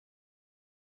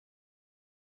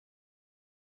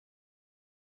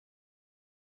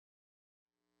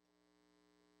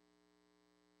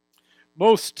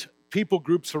Most people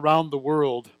groups around the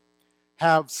world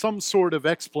have some sort of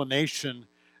explanation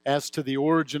as to the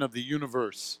origin of the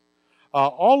universe.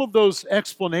 All of those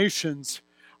explanations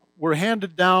were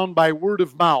handed down by word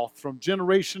of mouth from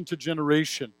generation to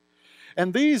generation.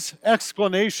 And these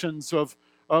explanations of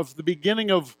the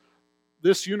beginning of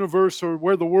this universe or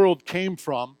where the world came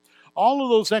from, all of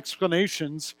those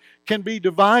explanations can be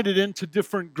divided into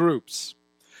different groups.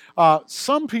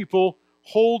 Some people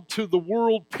hold to the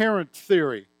world parent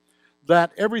theory,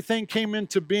 that everything came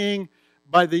into being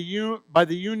by the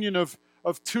union of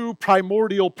two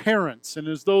primordial parents. And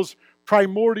as those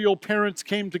primordial parents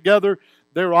came together,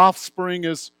 their offspring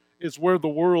is where the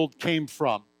world came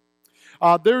from.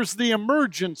 There's the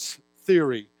emergence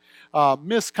theory.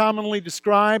 Myths commonly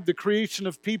describe the creation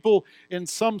of people in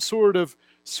some sort of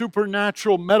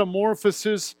supernatural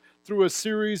metamorphosis through a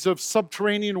series of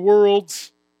subterranean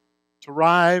worlds to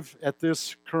arrive at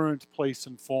this current place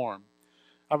and form.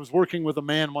 I was working with a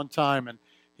man one time, and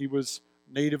he was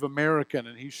Native American,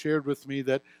 and he shared with me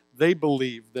that they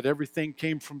believed that everything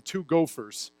came from two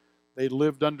gophers. They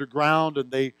lived underground, and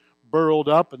they burrowed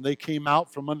up, and they came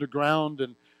out from underground,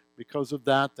 and because of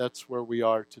that, that's where we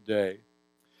are today.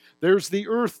 There's the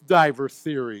earth diver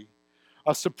theory.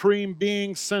 A supreme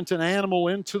being sent an animal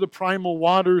into the primal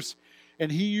waters,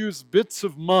 and he used bits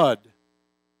of mud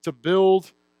to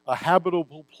build a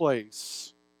habitable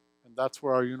place. And that's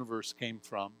where our universe came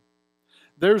from.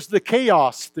 There's the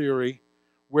chaos theory,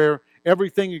 where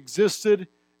everything existed,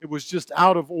 it was just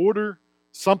out of order.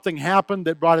 Something happened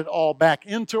that brought it all back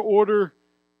into order,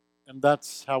 and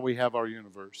that's how we have our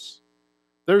universe.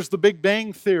 There's the Big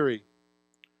Bang theory,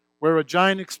 where a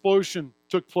giant explosion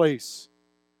took place.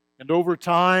 And over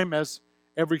time, as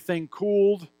everything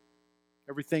cooled,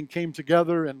 everything came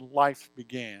together and life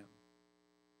began.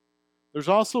 There's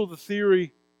also the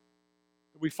theory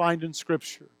that we find in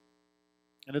Scripture,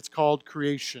 and it's called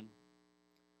creation.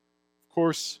 Of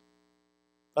course,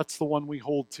 that's the one we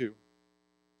hold to. It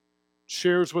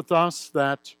shares with us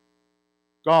that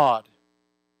God,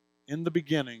 in the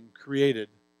beginning, created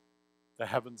the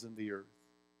heavens and the earth.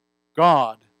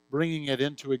 God bringing it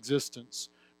into existence.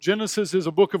 Genesis is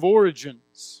a book of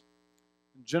origins.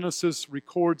 Genesis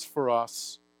records for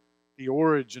us the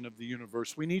origin of the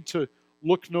universe. We need to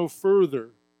look no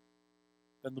further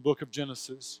than the book of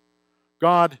Genesis.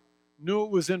 God knew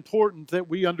it was important that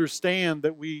we understand,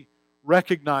 that we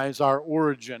recognize our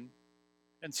origin.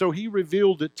 And so He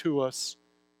revealed it to us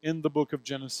in the book of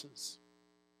Genesis.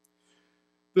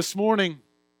 This morning,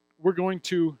 we're going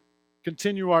to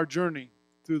continue our journey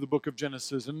through the book of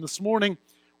Genesis. And this morning,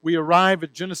 we arrive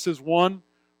at Genesis 1,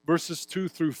 verses 2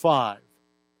 through 5.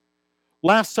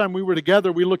 Last time we were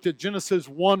together, we looked at Genesis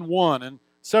 1:1, and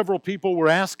several people were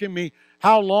asking me,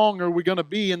 how long are we going to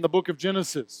be in the book of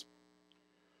Genesis?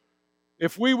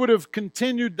 If we would have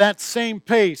continued that same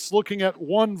pace, looking at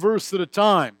one verse at a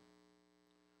time,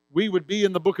 we would be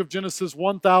in the book of Genesis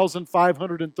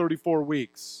 1,534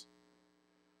 weeks.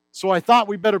 So I thought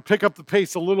we better pick up the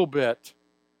pace a little bit.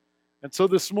 And so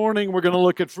this morning we're going to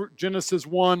look at Genesis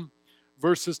 1,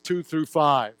 verses 2 through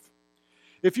 5.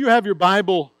 If you have your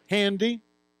Bible handy,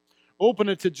 open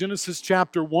it to Genesis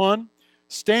chapter 1.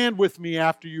 Stand with me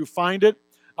after you find it.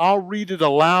 I'll read it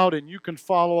aloud and you can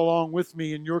follow along with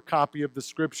me in your copy of the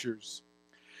Scriptures.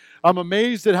 I'm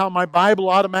amazed at how my Bible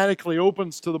automatically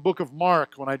opens to the book of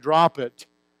Mark when I drop it.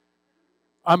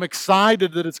 I'm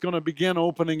excited that it's going to begin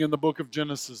opening in the book of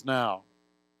Genesis now.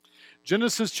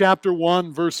 Genesis chapter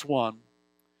 1, verse 1.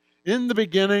 In the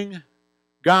beginning,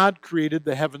 God created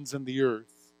the heavens and the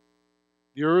earth.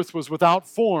 The earth was without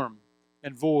form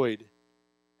and void,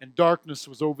 and darkness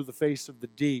was over the face of the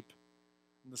deep,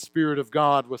 and the Spirit of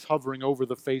God was hovering over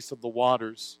the face of the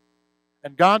waters.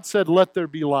 And God said, "Let there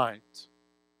be light."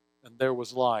 And there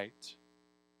was light.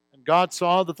 And God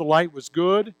saw that the light was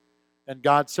good, and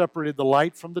God separated the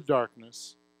light from the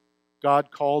darkness.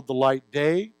 God called the light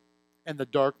day, and the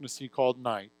darkness He called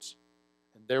night.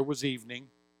 And there was evening,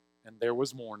 and there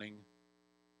was morning,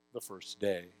 the first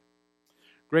day.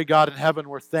 Great God in heaven,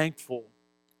 we're thankful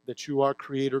that You are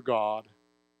Creator God.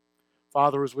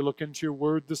 Father, as we look into Your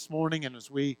Word this morning and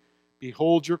as we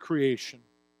behold Your creation,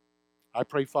 I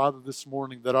pray, Father, this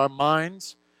morning that our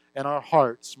minds and our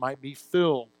hearts might be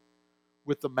filled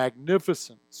with the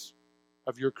magnificence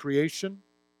of Your creation.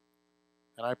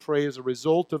 And I pray as a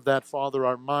result of that, Father,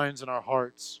 our minds and our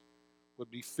hearts would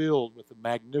be filled with the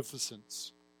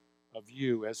magnificence of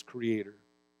You as Creator.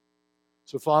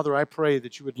 So, Father, I pray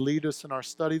that You would lead us in our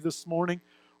study this morning,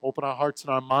 open our hearts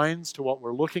and our minds to what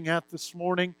we're looking at this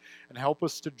morning, and help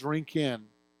us to drink in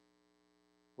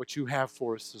what You have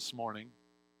for us this morning.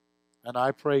 And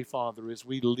I pray, Father, as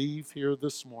we leave here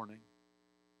this morning,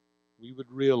 we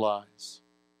would realize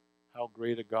how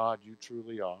great a God you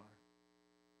truly are.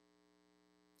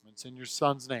 And it's in your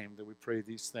Son's name that we pray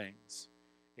these things.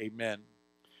 Amen.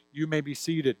 You may be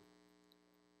seated.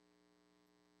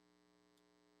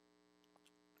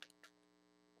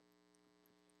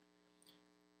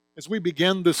 As we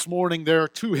begin this morning, there are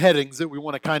two headings that we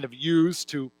want to kind of use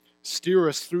to steer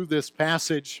us through this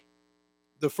passage.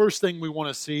 The first thing we want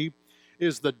to see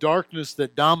is the darkness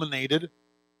that dominated.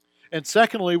 And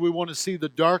secondly, we want to see the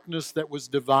darkness that was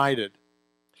divided.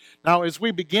 Now, as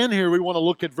we begin here, we want to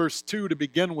look at verse 2 to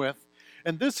begin with.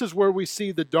 And this is where we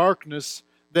see the darkness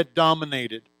that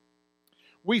dominated.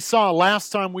 We saw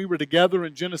last time we were together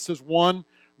in Genesis 1,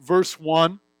 verse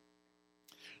 1.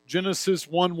 Genesis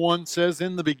 1:1 says,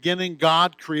 "In the beginning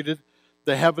God created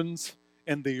the heavens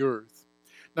and the earth."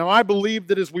 Now, I believe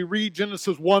that as we read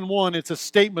Genesis 1:1, it's a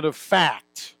statement of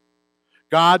fact.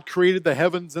 God created the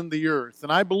heavens and the earth.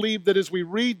 And I believe that as we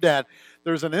read that,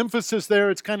 there's an emphasis there.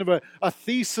 It's kind of a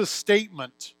thesis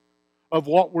statement of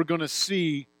what we're going to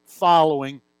see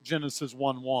following Genesis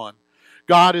 1:1.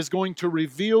 God is going to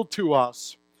reveal to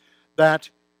us that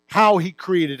how He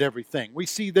created everything. We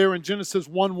see there in Genesis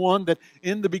 1:1 that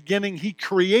in the beginning He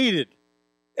created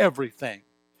everything.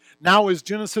 Now as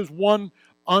Genesis 1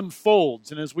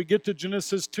 unfolds, and as we get to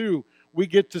Genesis 2, we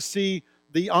get to see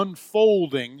the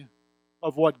unfolding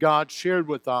of what God shared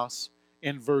with us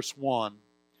in verse 1.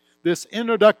 This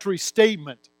introductory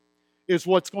statement is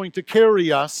what's going to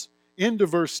carry us into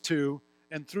verse 2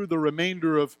 and through the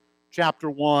remainder of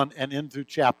chapter 1 and into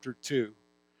chapter 2.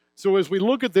 So as we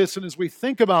look at this and as we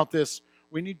think about this,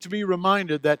 we need to be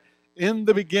reminded that in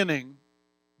the beginning,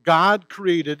 God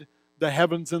created the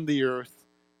heavens and the earth,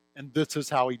 and this is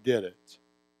how He did it.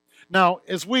 Now,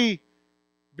 as we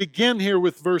begin here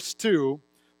with verse 2,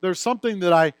 there's something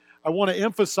that I want to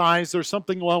emphasize. There's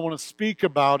something I want to speak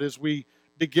about as we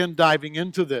begin diving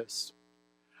into this.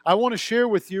 I want to share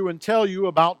with you and tell you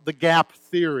about the gap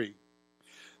theory.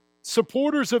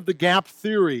 Supporters of the gap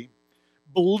theory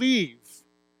believe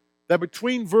that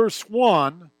between verse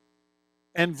 1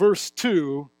 and verse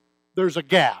 2, there's a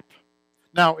gap.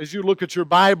 Now, as you look at your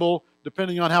Bible,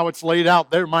 depending on how it's laid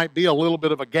out, there might be a little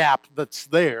bit of a gap that's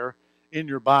there in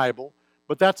your Bible,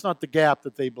 but that's not the gap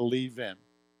that they believe in.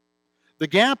 The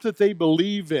gap that they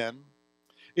believe in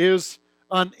is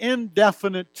an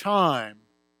indefinite time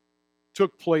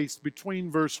took place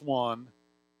between verse 1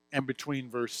 and between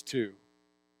verse 2.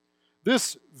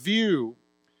 This view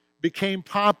became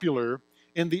popular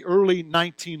in the early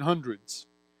 1900s.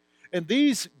 And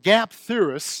these gap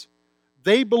theorists,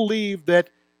 they believe that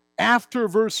after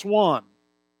verse 1,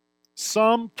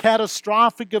 some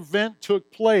catastrophic event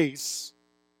took place,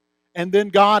 and then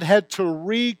God had to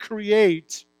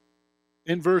recreate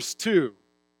in verse 2.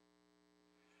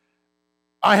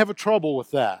 I have a trouble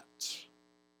with that.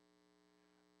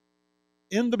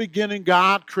 In the beginning,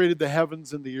 God created the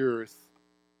heavens and the earth,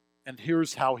 and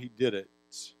here's how He did it.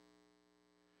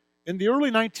 In the early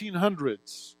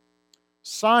 1900s,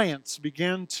 science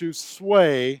began to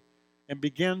sway and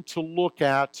began to look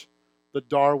at the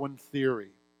Darwin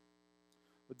theory.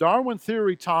 The Darwin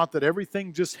theory taught that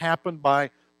everything just happened by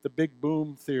the Big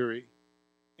Boom theory,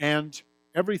 and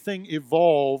everything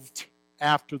evolved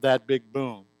after that big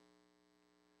boom.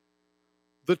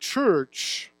 The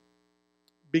church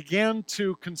began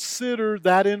to consider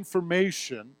that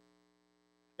information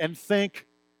and think,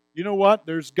 you know what,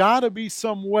 there's got to be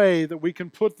some way that we can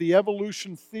put the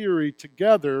evolution theory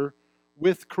together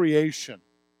with creation.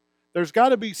 There's got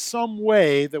to be some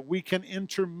way that we can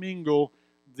intermingle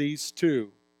these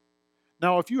two.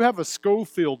 Now, if you have a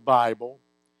Scofield Bible,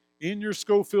 in your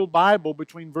Scofield Bible,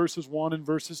 between verses 1 and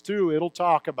verses 2, it'll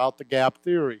talk about the gap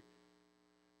theory.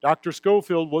 Dr.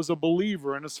 Scofield was a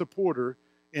believer and a supporter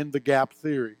in the gap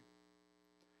theory.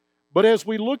 But as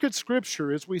we look at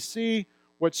Scripture, as we see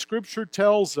what Scripture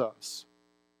tells us,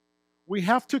 we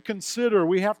have to consider,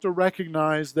 we have to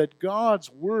recognize that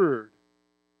God's Word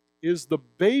is the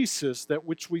basis that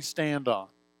which we stand on.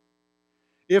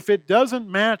 If it doesn't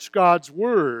match God's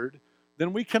Word,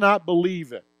 then we cannot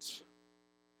believe it.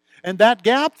 And that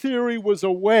gap theory was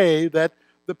a way that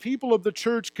the people of the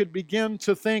church could begin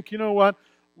to think, you know what,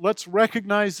 let's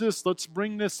recognize this, let's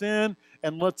bring this in,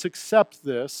 and let's accept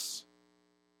this.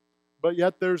 But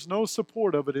yet there's no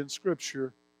support of it in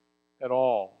Scripture at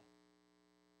all.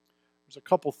 There's a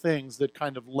couple things that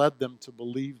kind of led them to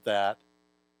believe that.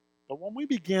 But when we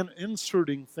begin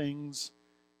inserting things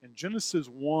in Genesis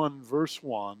 1, verse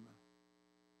 1,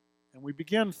 and we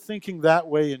begin thinking that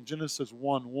way in Genesis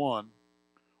 1:1,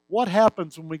 what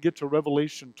happens when we get to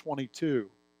Revelation 22?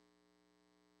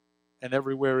 and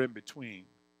everywhere in between.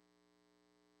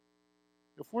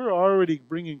 If we're already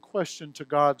bringing question to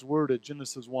God's Word at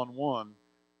Genesis 1:1,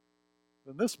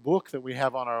 then this book that we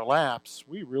have on our laps,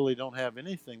 we really don't have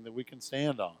anything that we can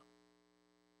stand on.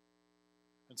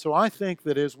 And so I think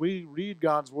that as we read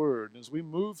God's Word, as we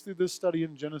move through this study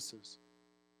in Genesis,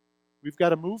 we've got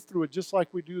to move through it just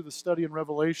like we do the study in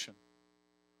Revelation.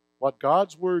 What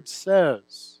God's Word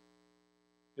says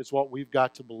is what we've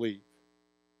got to believe.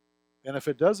 And if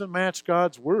it doesn't match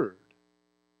God's Word,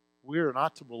 we are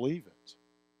not to believe it.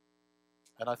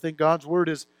 And I think God's Word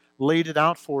has laid it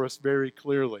out for us very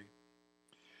clearly.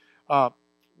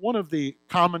 One of the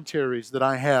commentaries that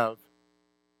I have,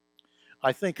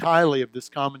 I think highly of this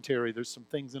commentary. There's some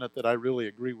things in it that I really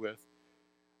agree with.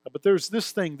 But there's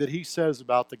this thing that he says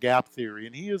about the gap theory,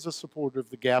 and he is a supporter of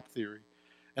the gap theory.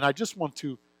 And I just want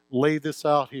to lay this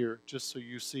out here just so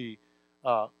you see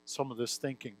some of this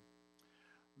thinking.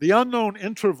 The unknown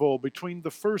interval between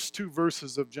the first two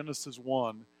verses of Genesis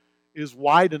 1 is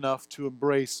wide enough to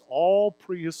embrace all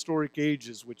prehistoric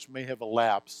ages which may have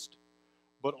elapsed,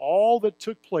 but all that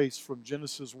took place from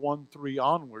Genesis 1:3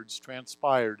 onwards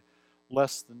transpired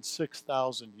less than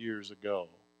 6,000 years ago.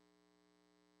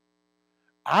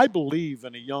 I believe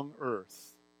in a young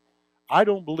earth. I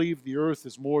don't believe the earth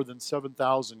is more than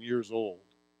 7,000 years old.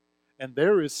 And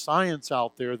there is science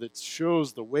out there that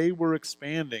shows the way we're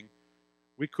expanding,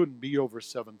 we couldn't be over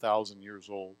 7,000 years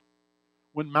old.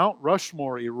 When Mount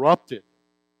Rushmore erupted,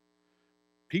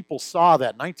 people saw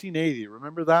that. 1980,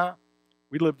 remember that?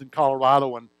 We lived in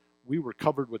Colorado and we were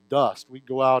covered with dust. We'd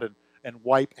go out and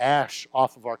wipe ash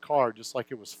off of our car just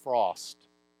like it was frost,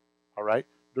 all right,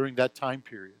 during that time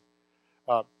period.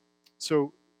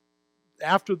 So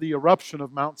after the eruption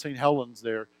of Mount St. Helens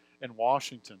there in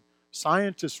Washington,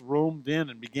 scientists roamed in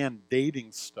and began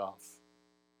dating stuff.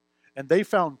 And they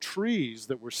found trees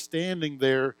that were standing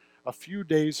there a few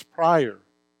days prior.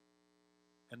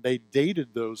 And they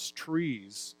dated those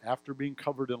trees after being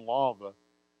covered in lava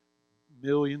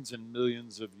millions and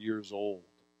millions of years old.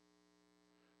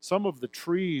 Some of the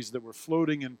trees that were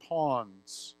floating in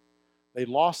ponds, they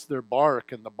lost their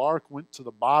bark, and the bark went to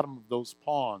the bottom of those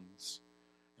ponds.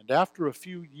 And after a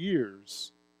few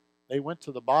years, they went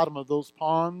to the bottom of those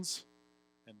ponds,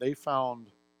 and they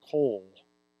found coal.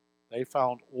 They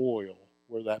found oil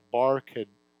where that bark had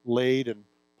laid and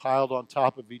piled on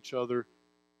top of each other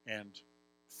and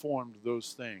formed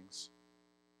those things.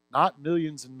 Not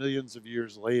millions and millions of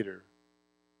years later,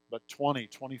 but 20,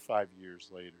 25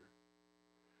 years later,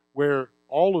 where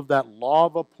all of that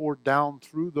lava poured down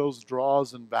through those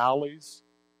draws and valleys.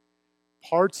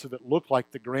 Parts of it looked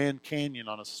like the Grand Canyon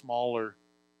on a smaller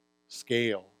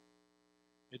scale.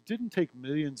 It didn't take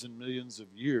millions and millions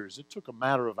of years. It took a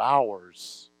matter of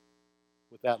hours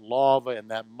with that lava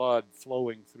and that mud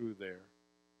flowing through there.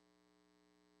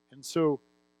 And so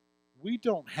we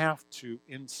don't have to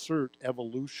insert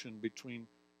evolution between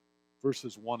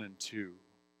verses 1 and 2.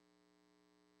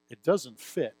 It doesn't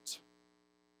fit.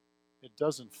 It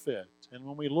doesn't fit. And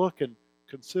when we look and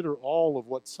consider all of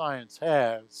what science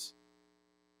has,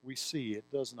 we see it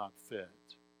does not fit.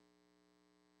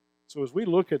 So as we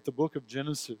look at the book of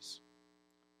Genesis,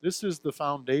 this is the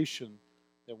foundation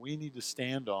that we need to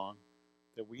stand on,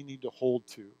 that we need to hold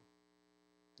to.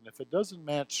 And if it doesn't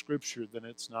match Scripture, then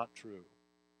it's not true.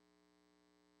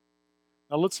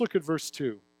 Now let's look at verse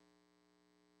 2.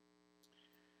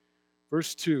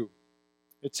 Verse 2,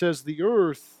 it says, "The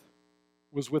earth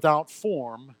was without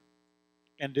form,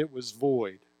 and it was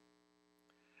void."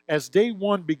 As day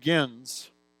one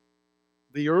begins,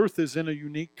 the earth is in a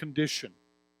unique condition.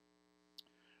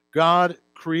 God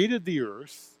created the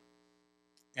earth,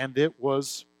 and it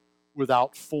was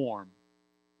without form.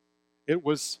 It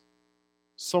was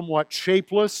somewhat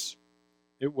shapeless.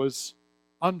 It was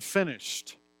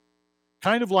unfinished.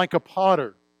 Kind of like a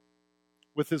potter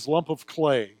with his lump of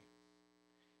clay.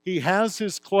 He has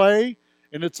his clay,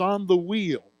 and it's on the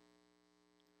wheel.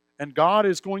 And God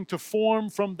is going to form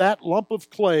from that lump of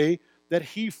clay that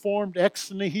he formed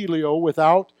ex nihilo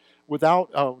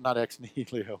not ex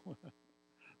nihilo.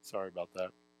 Sorry about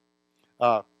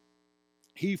that.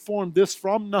 He formed this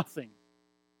from nothing.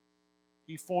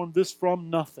 He formed this from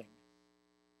nothing.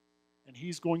 And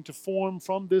he's going to form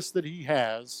from this that he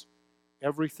has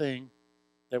everything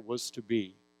that was to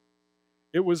be.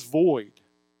 It was void.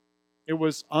 It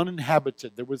was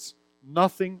uninhabited. There was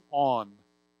nothing on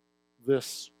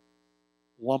this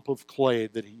lump of clay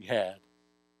that he had.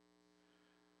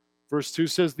 Verse 2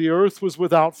 says, "The earth was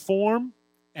without form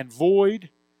and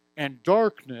void, and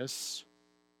darkness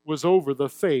was over the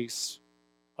face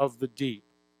of the deep."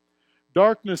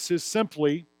 Darkness is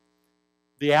simply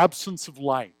the absence of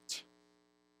light.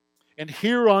 And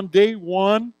here on day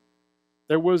one,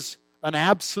 there was an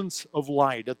absence of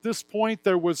light. At this point,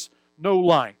 there was no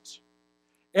light.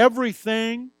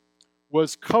 Everything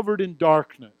was covered in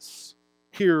darkness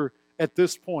here at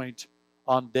this point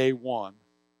on day one.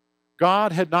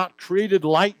 God had not created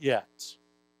light yet.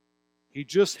 He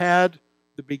just had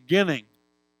the beginning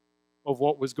of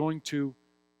what was going to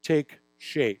take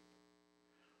shape.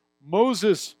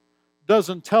 Moses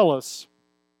doesn't tell us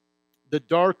that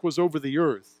dark was over the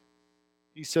earth.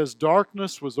 He says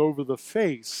darkness was over the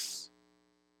face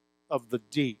of the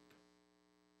deep.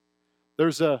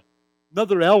 There's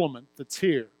another element that's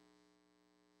here.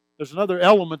 There's another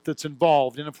element that's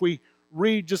involved. And if we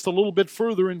read just a little bit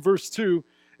further in verse 2,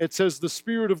 it says the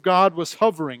Spirit of God was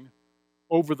hovering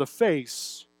over the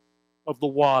face of the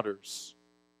waters.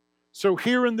 So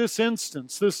here in this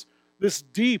instance, this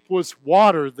deep was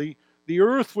water. The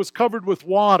earth was covered with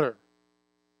water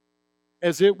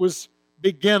as it was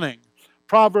beginning.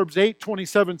 Proverbs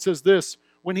 8:27 says this,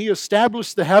 when He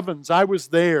established the heavens, I was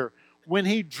there. When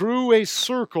He drew a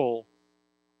circle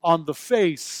on the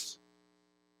face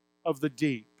of the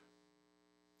deep.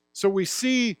 So we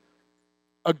see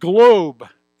a globe,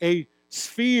 a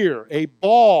sphere, a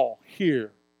ball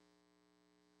here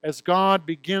as God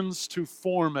begins to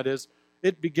form it, as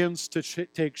it begins to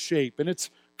take shape. And it's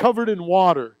covered in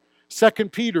water. 2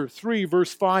 Peter 3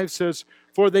 verse 5 says,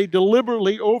 for they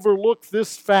deliberately overlooked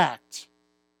this fact,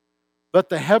 that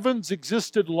the heavens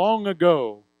existed long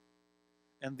ago,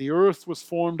 and the earth was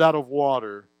formed out of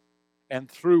water and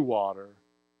through water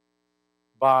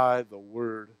by the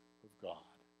word of God.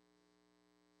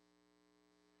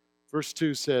 Verse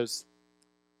 2 says,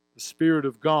 the Spirit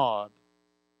of God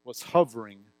was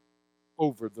hovering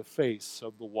over the face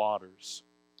of the waters.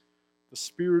 The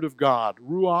Spirit of God,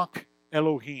 Ruach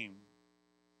Elohim.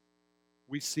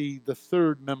 We see the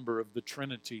third member of the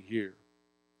Trinity here,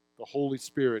 the Holy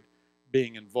Spirit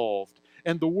being involved.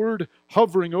 And the word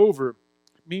hovering over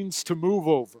means to move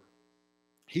over.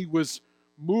 He was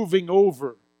moving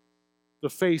over the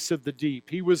face of the deep.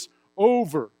 He was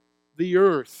over the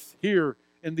earth here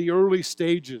in the early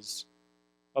stages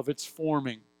of its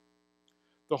forming.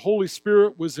 The Holy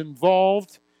Spirit was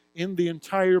involved in the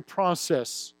entire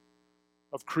process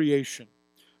of creation.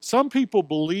 Some people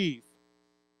believe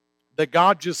that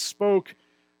God just spoke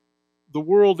the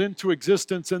world into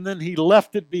existence and then He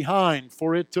left it behind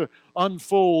for it to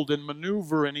unfold and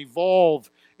maneuver and evolve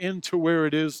into where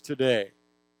it is today.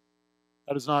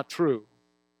 That is not true.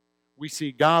 We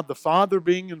see God the Father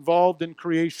being involved in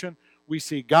creation. We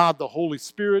see God the Holy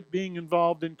Spirit being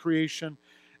involved in creation.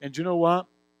 And you know what?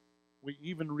 We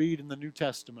even read in the New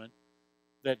Testament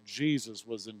that Jesus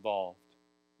was involved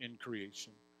in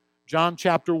creation. John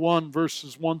chapter 1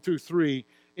 verses 1 through 3.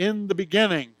 In the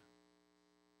beginning,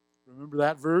 remember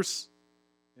that verse?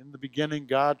 In the beginning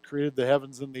God created the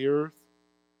heavens and the earth.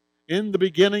 In the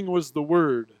beginning was the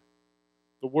Word.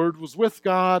 The Word was with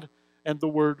God, and the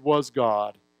Word was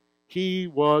God. He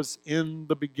was in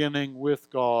the beginning with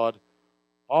God.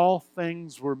 All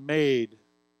things were made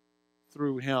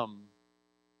through Him.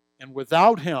 And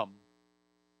without Him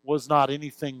was not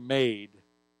anything made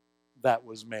that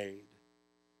was made.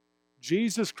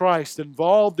 Jesus Christ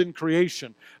involved in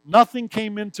creation. Nothing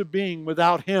came into being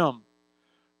without Him.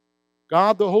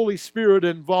 God the Holy Spirit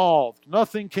involved.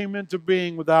 Nothing came into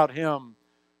being without Him.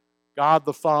 God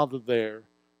the Father there.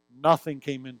 Nothing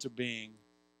came into being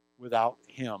without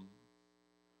Him.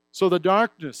 So the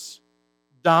darkness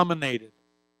dominated.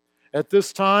 At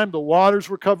this time, the waters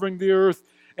were covering the earth,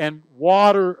 and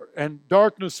water and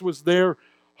darkness was there,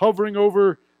 hovering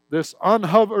over this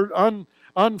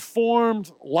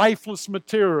unformed, lifeless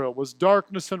material was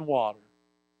darkness and water.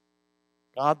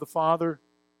 God the Father,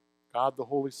 God the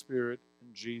Holy Spirit,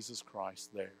 and Jesus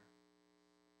Christ there.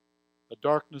 The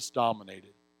darkness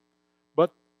dominated.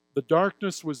 But the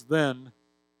darkness was then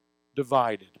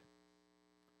divided.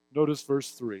 Notice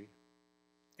verse 3.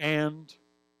 And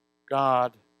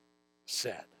God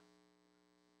said.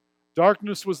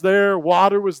 Darkness was there,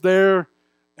 water was there,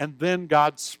 and then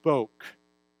God spoke.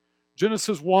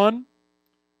 Genesis 1,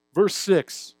 verse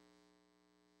 6.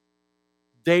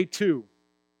 Day 2.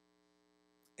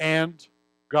 And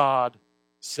God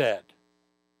said.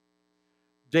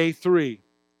 Day 3,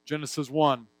 Genesis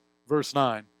 1, verse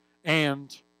 9.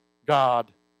 And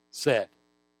God said.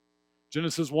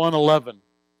 Genesis 1:11,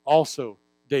 also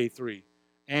day 3.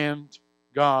 And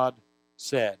God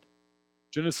said.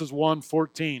 Genesis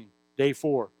 1:14, day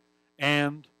 4.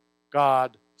 And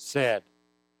God said.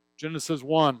 Genesis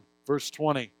 1, verse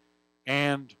 20.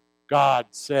 And God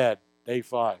said, day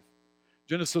 5.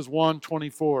 Genesis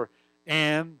 1:24.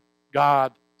 And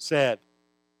God said,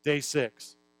 day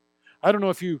 6. I don't know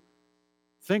if you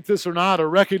think this or not or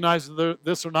recognize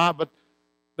this or not, but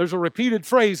there's a repeated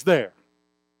phrase there.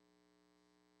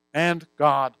 And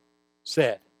God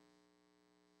said.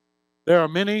 There are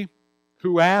many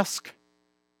who ask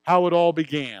how it all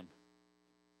began.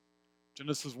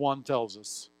 Genesis 1 tells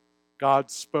us, God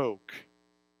spoke,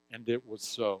 and it was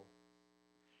so.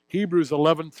 Hebrews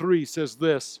 11:3 says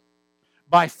this,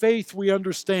 by faith we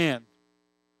understand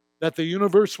that the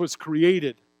universe was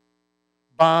created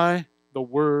by the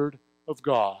Word of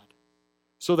God,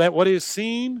 so that what is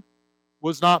seen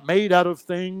was not made out of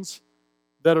things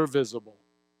that are visible.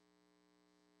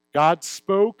 God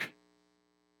spoke,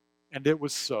 and it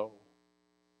was so.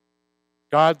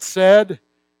 God said,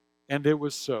 and it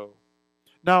was so.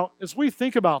 Now, as we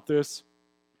think about this,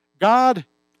 God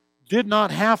did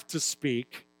not have to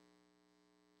speak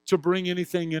to bring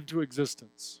anything into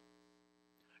existence.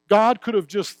 God could have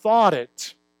just thought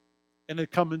it and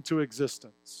it come into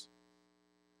existence.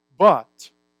 But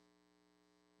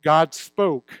God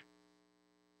spoke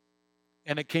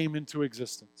and it came into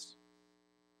existence.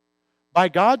 By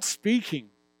God speaking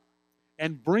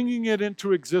and bringing it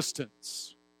into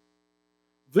existence,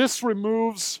 this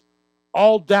removes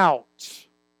all doubt,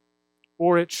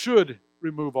 or it should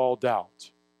remove all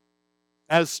doubt,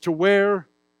 as to where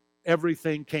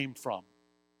everything came from.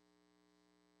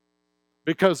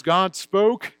 Because God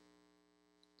spoke,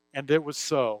 and it was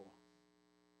so.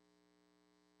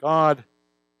 God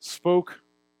spoke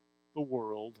the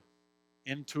world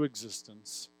into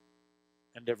existence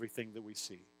and everything that we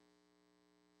see.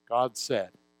 God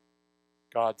said,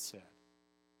 God said,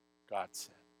 God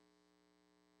said.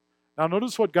 Now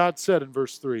notice what God said in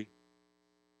verse 3.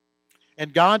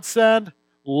 And God said,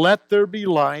 let there be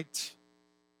light,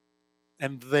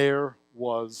 and there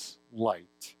was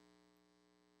light.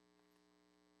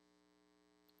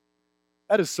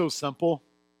 That is so simple.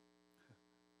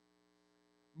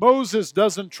 Moses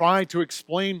doesn't try to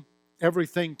explain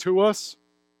everything to us.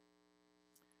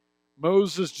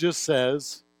 Moses just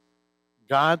says,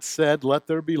 God said, let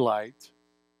there be light,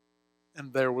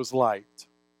 and there was light.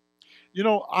 You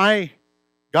know, I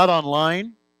got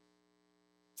online,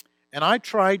 and I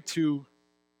tried to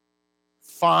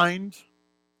find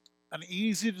an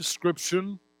easy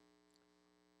description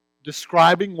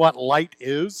describing what light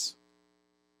is.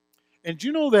 And do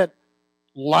you know that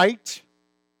light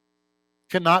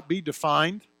cannot be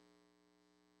defined?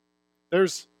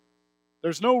 There's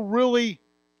no really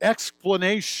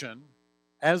explanation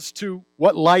as to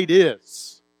what light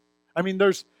is. I mean,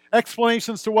 there's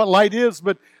explanations to what light is,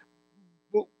 but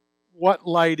what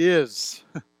light is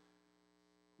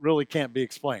really can't be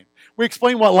explained. We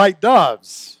explain what light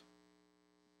does.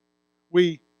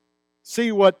 We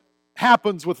see what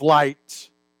happens with light.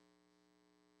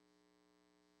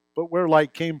 But where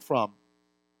light came from,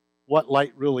 what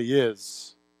light really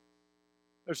is,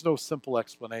 there's no simple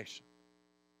explanation.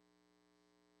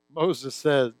 Moses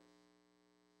said,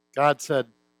 God said,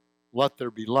 let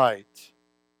there be light,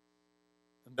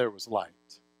 and there was light.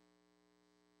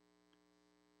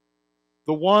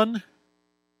 The one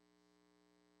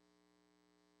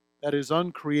that is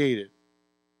uncreated,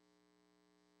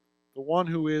 the one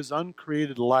who is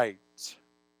uncreated light,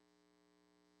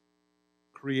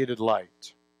 created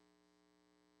light.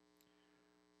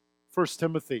 1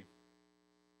 Timothy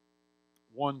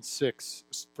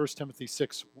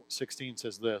 6:16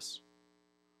 says this,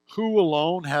 who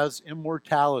alone has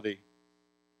immortality,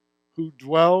 who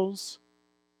dwells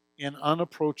in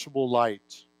unapproachable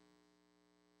light,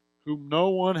 whom no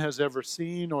one has ever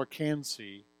seen or can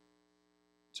see,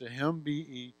 to him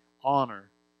be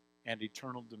honor and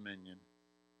eternal dominion.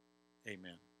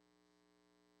 Amen.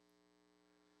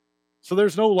 So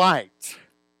there's no light.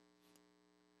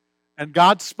 And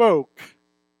God spoke,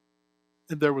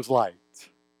 and there was light.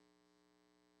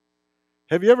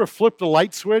 Have you ever flipped a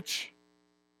light switch?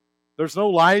 There's no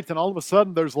light, and all of a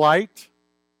sudden there's light.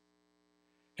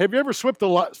 Have you ever flipped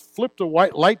a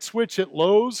white light switch at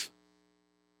Lowe's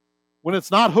when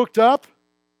it's not hooked up?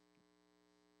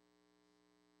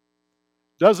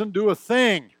 Doesn't do a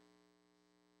thing.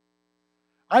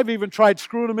 I've even tried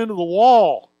screwing them into the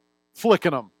wall,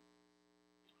 flicking them.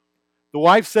 The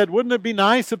wife said, wouldn't it be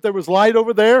nice if there was light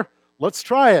over there? Let's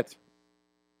try it.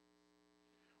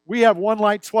 We have one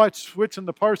light switch in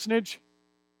the parsonage.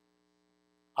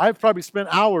 I've probably spent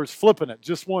hours flipping it,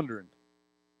 just wondering.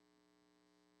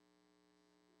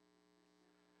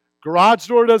 Garage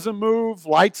door doesn't move,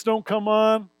 lights don't come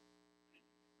on.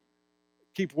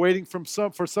 Keep waiting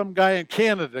for some guy in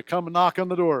Canada to come and knock on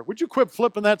the door. Would you quit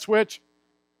flipping that switch?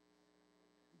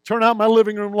 Turn out my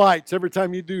living room lights every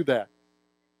time you do that.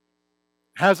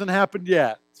 Hasn't happened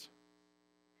yet.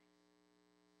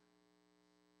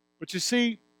 But you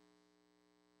see,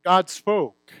 God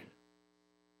spoke,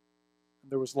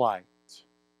 and there was light.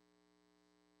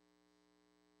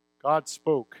 God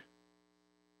spoke,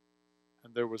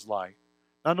 and there was light.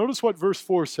 Now notice what verse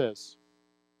 4 says.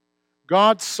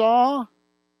 God saw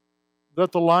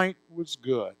that the light was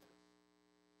good.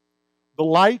 The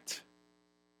light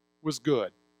was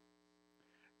good.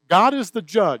 God is the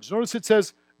judge. Notice it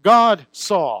says, God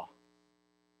saw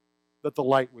that the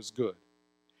light was good.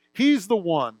 He's the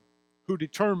one who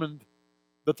determined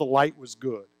that the light was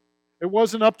good. It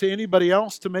wasn't up to anybody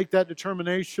else to make that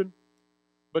determination,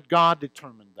 but God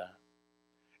determined that.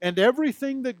 And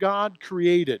everything that God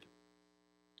created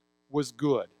was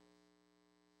good.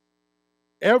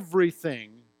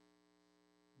 Everything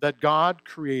that God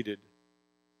created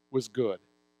was good.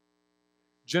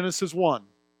 Genesis 1,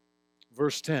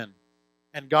 verse 10.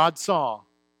 And God saw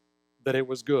that it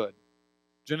was good.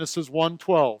 Genesis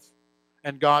 1:12.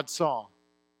 And God saw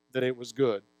that it was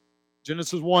good.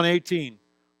 Genesis 1:18.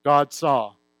 God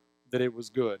saw that it was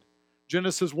good.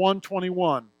 Genesis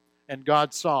 1:21. And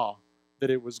God saw that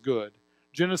it was good.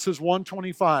 Genesis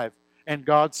 1:25. And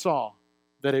God saw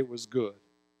that it was good.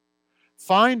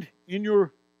 Find in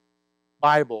your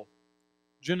Bible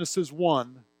Genesis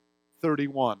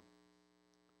 1:31.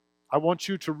 I want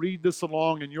you to read this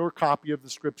along in your copy of the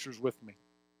Scriptures with me.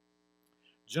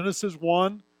 Genesis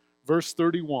 1, verse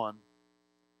 31.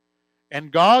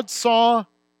 And God saw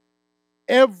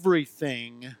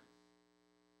everything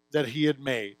that He had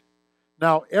made.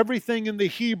 Now, everything in the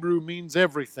Hebrew means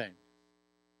everything.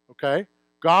 Okay?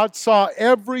 God saw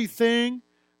everything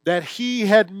that He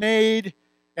had made,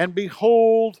 and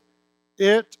behold,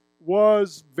 it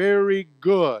was very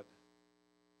good.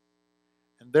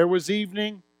 And there was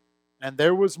evening, and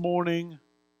there was morning,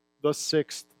 the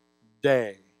sixth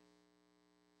day.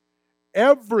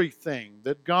 Everything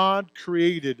that God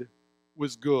created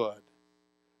was good.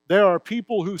 There are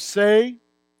people who say,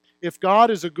 if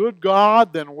God is a good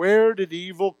God, then where did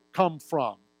evil come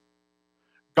from?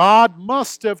 God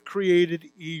must have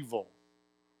created evil.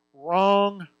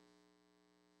 Wrong.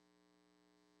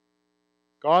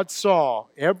 God saw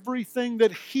everything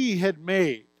that He had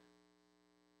made,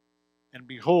 and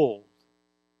behold,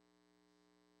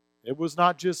 it was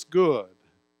not just good,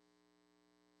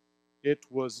 it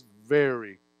was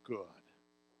very good.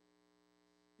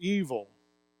 Evil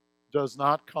does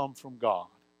not come from God.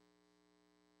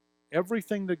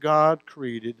 Everything that God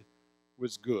created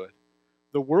was good.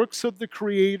 The works of the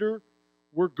Creator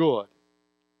were good.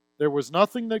 There was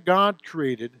nothing that God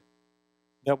created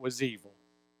that was evil.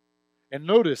 And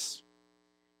notice,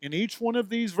 in each one of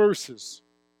these verses,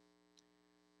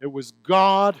 it was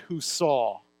God who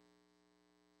saw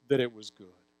that it was good.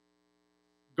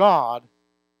 God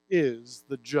is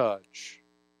the judge.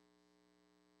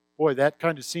 Boy, that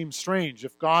kind of seems strange.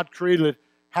 If God created it,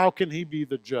 how can He be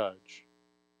the judge?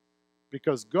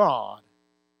 Because God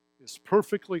is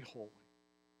perfectly holy.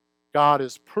 God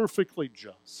is perfectly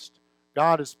just.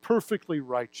 God is perfectly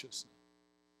righteous.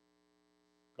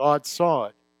 God saw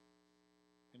it,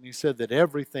 and He said that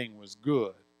everything was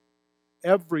good.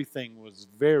 Everything was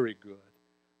very good.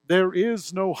 There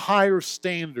is no higher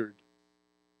standard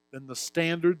than the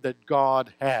standard that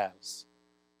God has,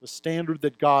 the standard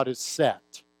that God has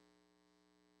set.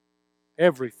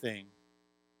 Everything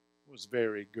was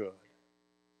very good.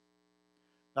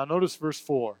 Now notice verse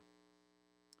 4.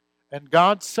 And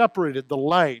God separated the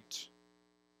light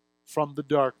from the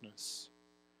darkness.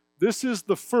 This is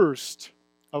the first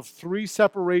of 3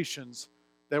 separations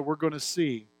that we're going to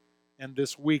see in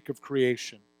this week of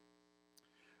creation.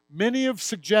 Many have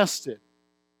suggested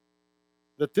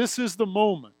that this is the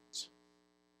moment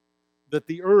that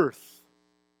the earth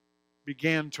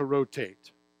began to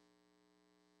rotate.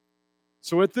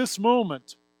 So at this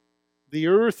moment, the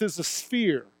earth is a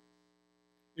sphere.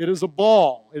 It is a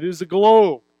ball. It is a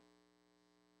globe.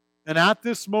 And at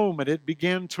this moment, it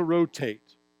began to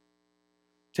rotate,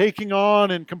 taking on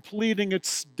and completing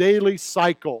its daily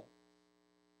cycle,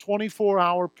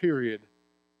 24-hour period,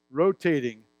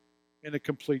 rotating in a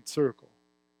complete circle.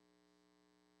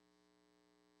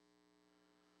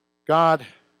 God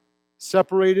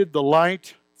separated the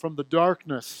light from the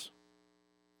darkness,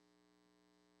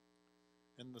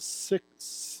 and the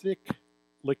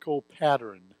cyclical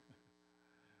pattern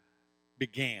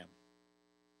began.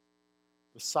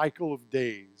 The cycle of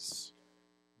days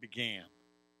began.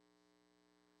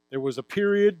 There was a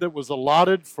period that was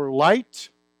allotted for light,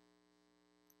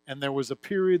 and there was a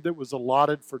period that was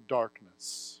allotted for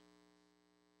darkness.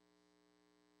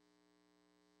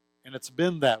 And it's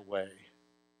been that way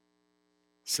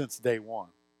since day one.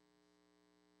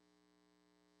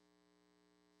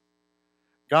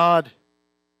 God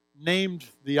named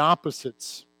the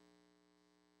opposites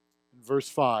in verse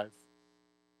 5.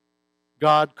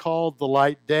 God called the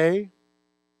light day,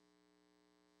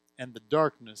 and the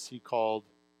darkness He called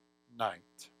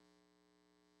night.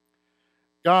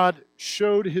 God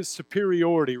showed His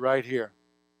superiority right here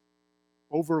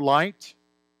over light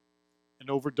and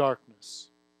over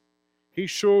darkness. He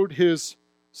showed His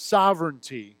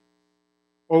sovereignty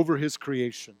over His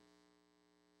creation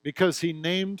because He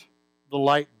named the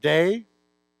light day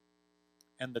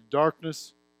and the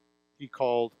darkness He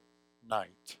called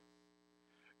night.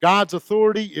 God's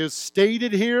authority is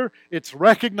stated here. It's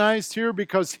recognized here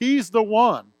because He's the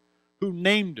one who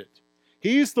named it.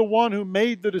 He's the one who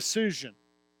made the decision.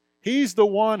 He's the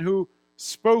one who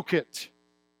spoke it.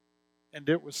 And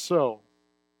it was so.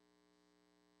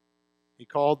 He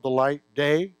called the light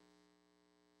day,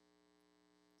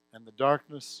 and the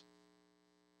darkness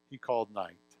He called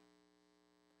night.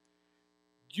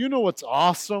 Do you know what's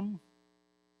awesome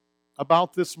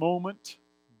about this moment,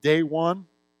 day one?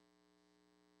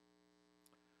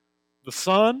 The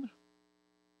sun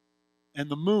and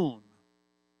the moon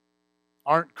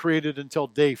aren't created until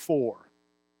day 4.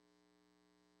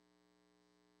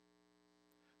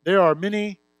 There are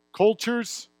many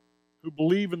cultures who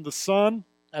believe in the sun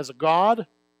as a god,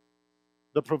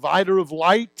 the provider of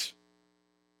light.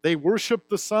 They worship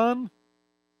the sun.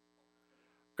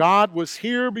 God was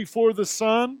here before the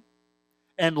sun,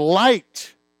 and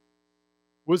light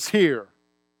was here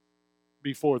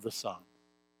before the sun.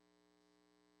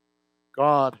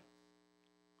 God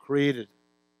created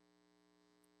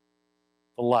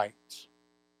the light.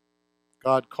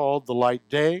 God called the light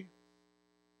day,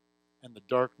 and the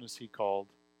darkness He called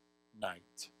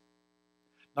night.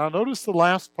 Now notice the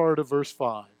last part of verse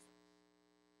 5.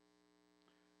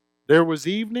 There was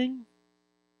evening,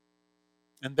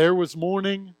 and there was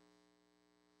morning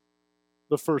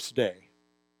the first day.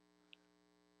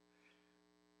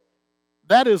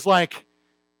 That is like,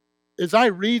 as I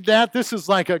read that, this is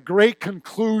like a great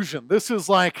conclusion. This is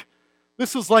like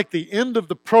the end of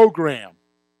the program.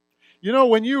 You know,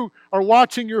 when you are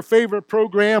watching your favorite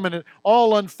program and it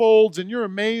all unfolds and you're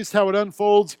amazed how it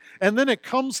unfolds, and then it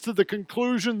comes to the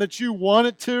conclusion that you want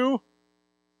it to,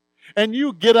 and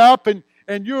you get up and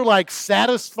you're like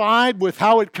satisfied with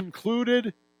how it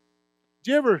concluded.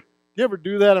 Do you ever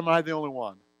do that? Am I the only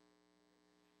one?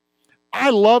 I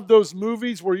love those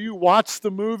movies where you watch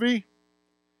the movie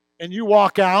and you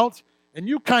walk out and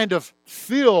you kind of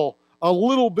feel a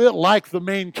little bit like the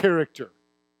main character.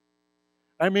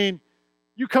 I mean,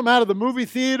 you come out of the movie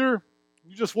theater,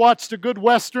 you just watched a good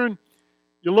Western,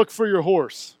 you look for your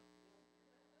horse.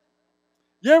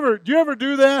 Do you ever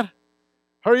do that?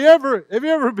 Have you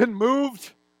ever been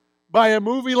moved by a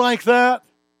movie like that?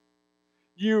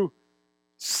 You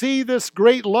see this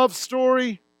great love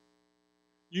story,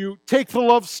 you take the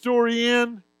love story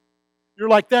in, you're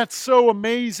like, that's so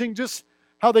amazing, just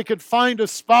how they could find a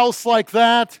spouse like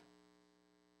that.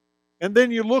 And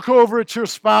then you look over at your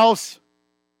spouse.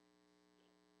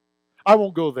 I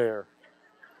won't go there.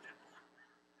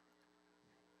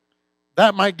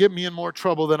 That might get me in more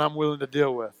trouble than I'm willing to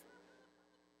deal with.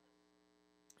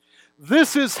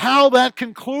 This is how that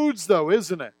concludes, though,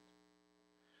 isn't it?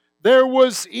 There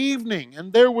was evening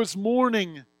and there was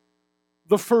morning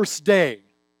the first day.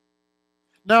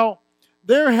 Now,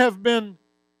 there have been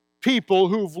people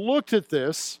who've looked at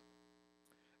this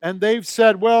and they've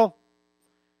said, well,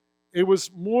 it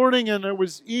was morning and it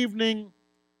was evening,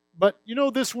 but you know,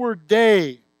 this word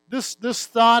day, this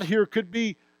thought here could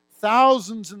be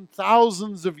thousands and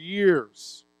thousands of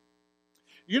years.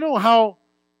 You know how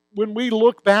when we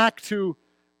look back in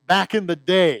the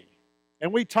day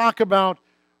and we talk about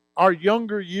our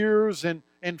younger years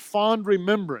and fond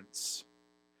remembrance,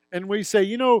 and we say,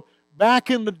 you know,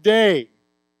 back in the day,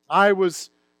 I was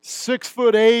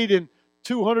 6'8" and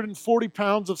 240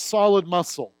 pounds of solid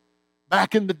muscle.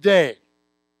 Back in the day.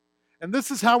 And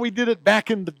this is how we did it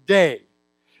back in the day.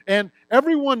 And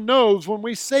everyone knows when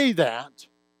we say that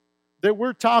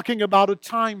we're talking about a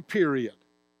time period.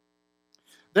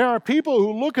 There are people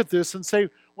who look at this and say,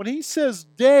 when he says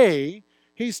day,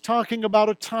 he's talking about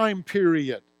a time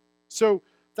period. So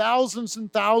thousands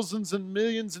and thousands and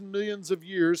millions of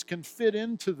years can fit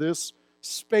into this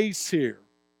space here.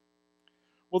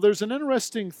 Well, there's an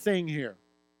interesting thing here.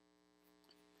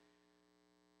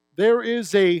 There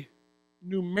is a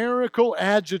numerical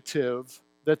adjective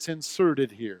that's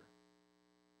inserted here.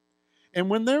 And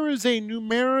when there is a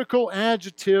numerical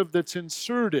adjective that's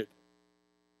inserted,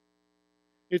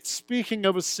 it's speaking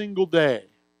of a single day.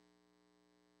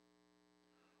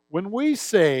 When we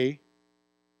say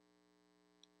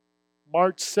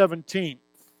March 17th,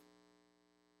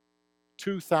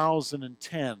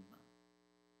 2010,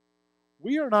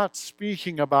 we are not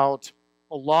speaking about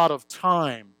a lot of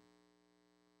time.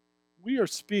 We are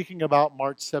speaking about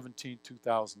March 17,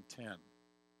 2010.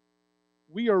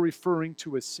 We are referring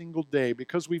to a single day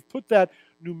because we've put that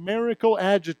numerical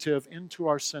adjective into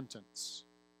our sentence.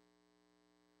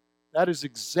 That is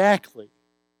exactly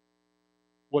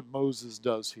what Moses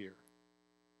does here.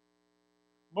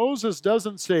 Moses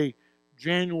doesn't say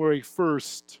January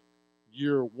 1st,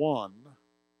 year 1.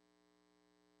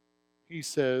 He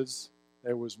says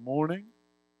there was morning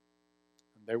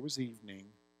and there was evening,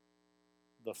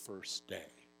 the first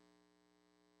day.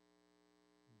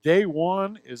 Day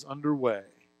 1 is underway.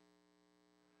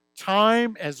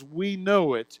 Time as we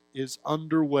know it is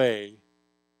underway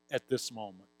at this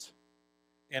moment.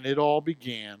 And it all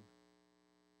began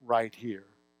right here.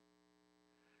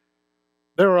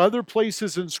 There are other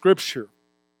places in Scripture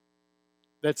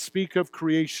that speak of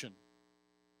creation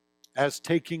as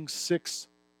taking 6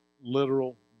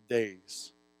 literal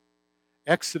days.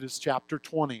 Exodus chapter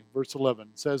 20, verse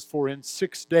 11 says, "For in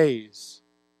 6 days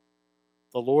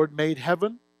the Lord made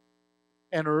heaven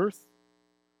and earth,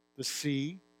 the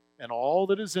sea, and all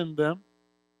that is in them,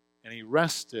 and he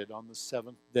rested on the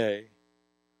 7th day.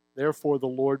 Therefore the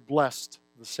Lord blessed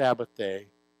the Sabbath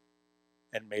day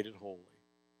and made it holy."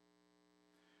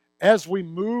 As we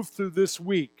move through this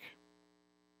week,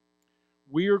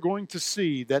 we are going to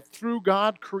see that through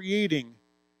God creating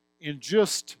in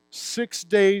just 6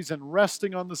 days and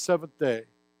resting on the 7th day,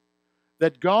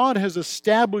 that God has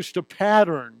established a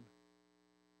pattern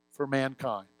for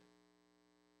mankind.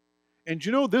 And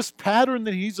you know, this pattern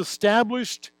that He's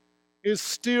established is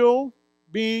still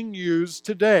being used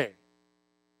today.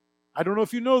 I don't know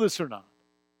if you know this or not,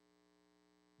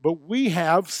 but we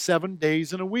have 7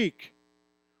 days in a week.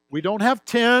 We don't have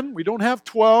 10, we don't have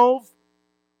 12.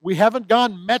 We haven't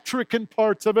gone metric in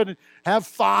parts of it and have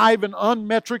 5 and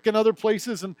unmetric in other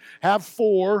places and have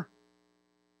 4.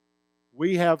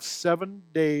 We have 7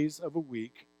 days of a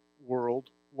week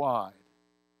worldwide.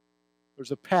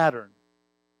 There's a pattern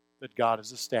that God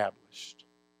has established.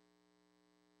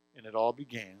 And it all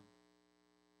began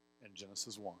in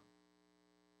Genesis 1.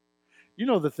 You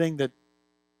know the thing that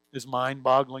is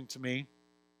mind-boggling to me?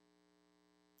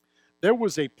 There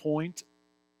was a point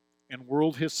in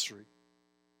world history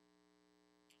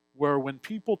where when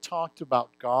people talked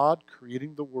about God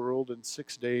creating the world in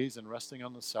 6 days and resting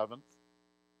on the 7th,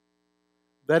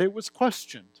 that it was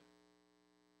questioned.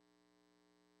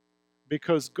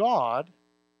 Because God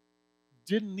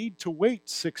didn't need to wait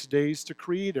 6 days to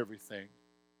create everything.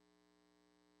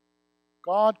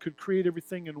 God could create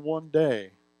everything in 1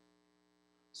 day.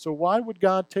 So why would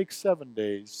God take 7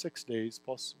 days, 6 days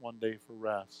plus 1 day for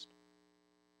rest?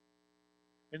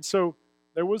 And so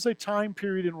there was a time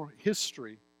period in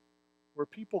history where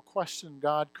people questioned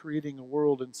God creating a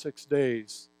world in 6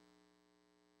 days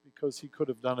because He could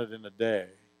have done it in a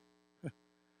day.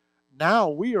 Now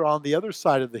we are on the other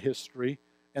side of the history,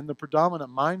 and the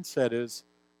predominant mindset is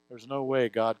there's no way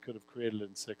God could have created it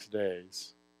in 6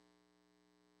 days.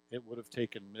 It would have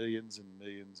taken millions and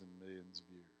millions and millions of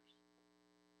years.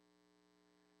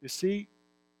 You see,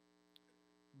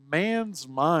 man's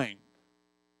mind,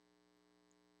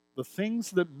 the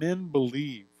things that men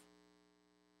believe,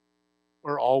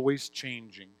 are always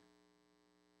changing.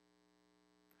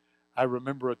 I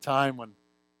remember a time when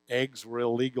eggs were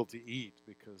illegal to eat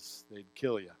because they'd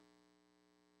kill you.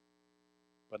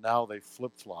 But now they've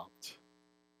flip-flopped,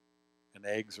 and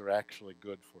eggs are actually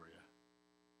good for you.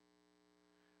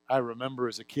 I remember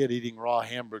as a kid eating raw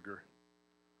hamburger.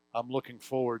 I'm looking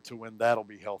forward to when that'll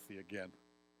be healthy again.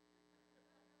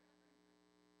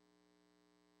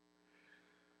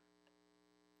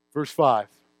 Verse 5.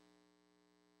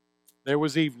 There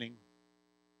was evening,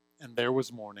 and there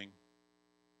was morning,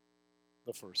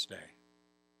 the first day.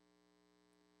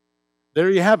 There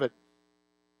you have it.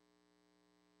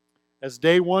 As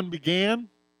day 1 began,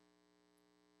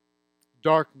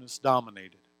 darkness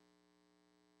dominated.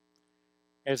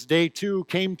 As day 2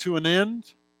 came to an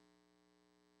end,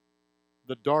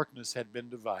 the darkness had been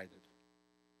divided.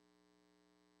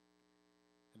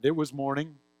 And there was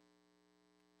morning,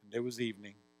 and there was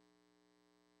evening,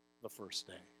 the first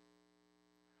day.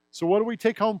 So what do we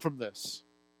take home from this?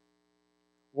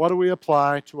 What do we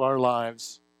apply to our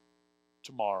lives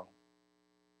tomorrow?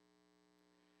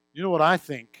 You know what I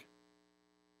think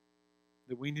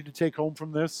that we need to take home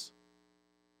from this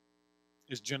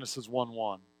is Genesis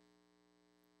 1:1.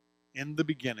 In the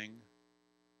beginning,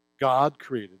 God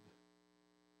created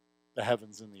the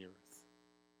heavens and the earth.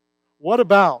 What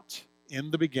about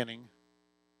in the beginning,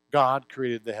 God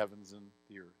created the heavens and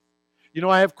the earth? You know,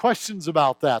 I have questions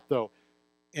about that, though.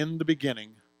 In the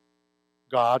beginning,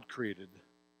 God created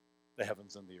the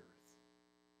heavens and the earth.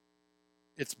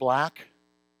 It's black,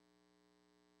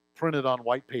 printed on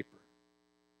white paper.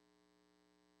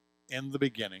 In the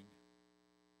beginning,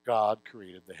 God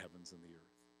created the heavens and the earth.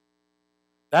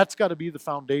 That's got to be the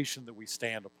foundation that we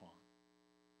stand upon.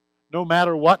 No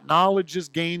matter what knowledge is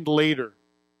gained later,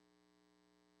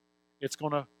 it's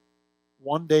going to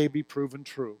one day be proven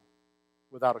true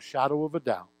without a shadow of a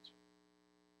doubt.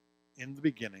 In the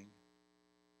beginning,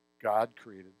 God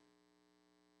created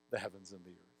the heavens and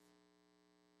the earth.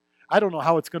 I don't know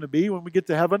how it's going to be when we get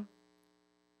to heaven,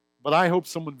 but I hope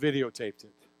someone videotaped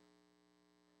it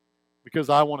because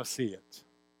I want to see it.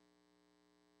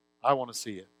 I want to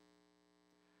see it.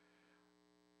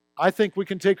 I think we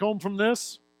can take home from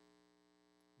this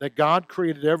that God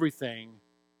created everything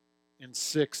in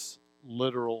 6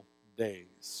 literal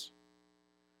days.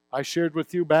 I shared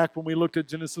with you back when we looked at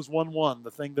Genesis 1:1,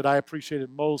 the thing that I appreciated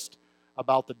most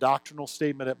about the doctrinal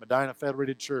statement at Medina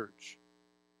Federated Church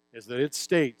is that it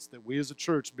states that we as a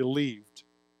church believed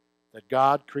that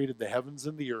God created the heavens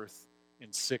and the earth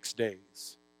in 6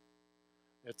 days.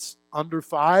 It's under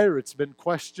fire, it's been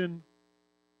questioned,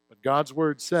 but God's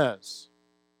word says,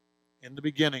 in the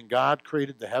beginning, God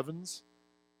created the heavens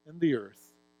and the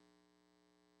earth.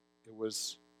 It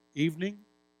was evening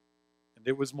and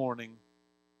it was morning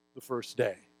the first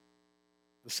day,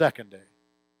 the second day,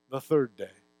 the third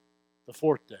day, the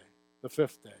fourth day, the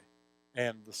fifth day,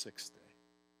 and the sixth day.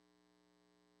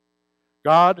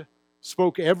 God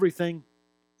spoke everything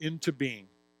into being.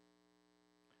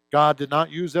 God did not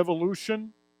use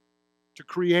evolution to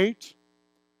create.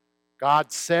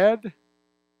 God said,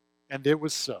 and it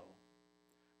was so.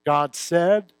 God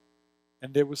said,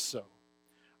 and it was so.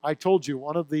 I told you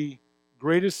one of the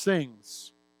greatest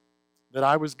things that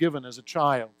I was given as a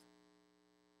child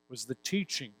was the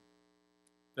teaching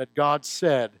that God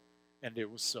said, and it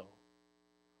was so.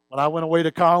 When I went away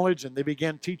to college and they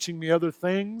began teaching me other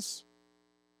things,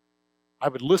 I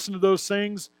would listen to those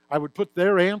things. I would put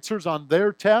their answers on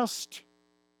their test,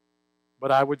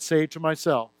 but I would say to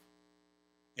myself,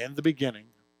 in the beginning,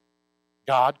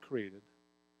 God created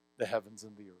the heavens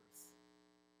and the earth.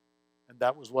 And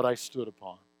that was what I stood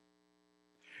upon.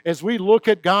 As we look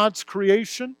at God's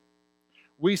creation,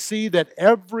 we see that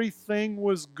everything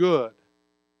was good.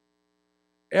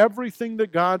 Everything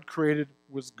that God created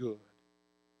was good.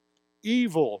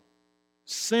 Evil,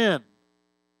 sin,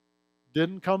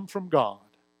 didn't come from God.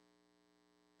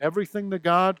 Everything that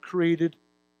God created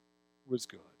was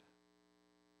good.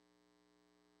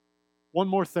 One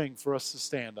more thing for us to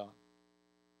stand on.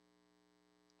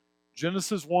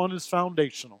 Genesis 1 is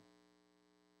foundational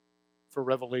for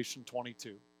Revelation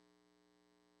 22.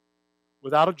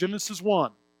 Without a Genesis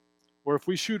 1, or if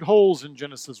we shoot holes in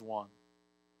Genesis 1,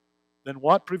 then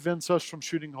what prevents us from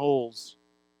shooting holes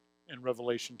in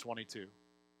Revelation 22?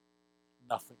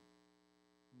 Nothing.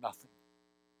 Nothing.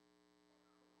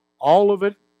 All of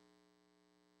it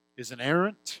is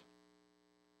inerrant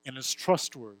and is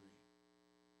trustworthy.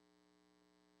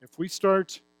 If we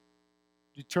start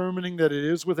determining that it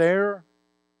is with error,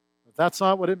 if that's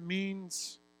not what it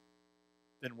means,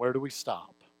 then where do we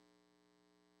stop?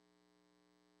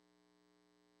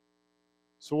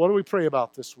 So what do we pray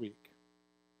about this week?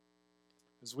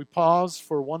 As we pause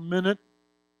for 1 minute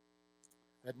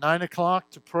at 9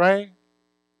 o'clock to pray,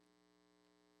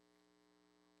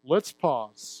 let's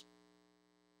pause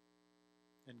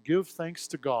and give thanks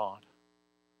to God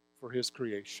for His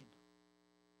creation.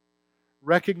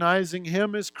 Recognizing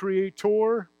Him as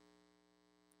Creator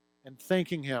and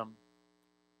thanking Him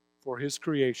for His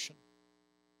creation.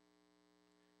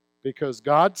 Because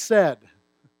God said,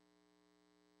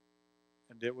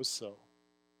 and it was so.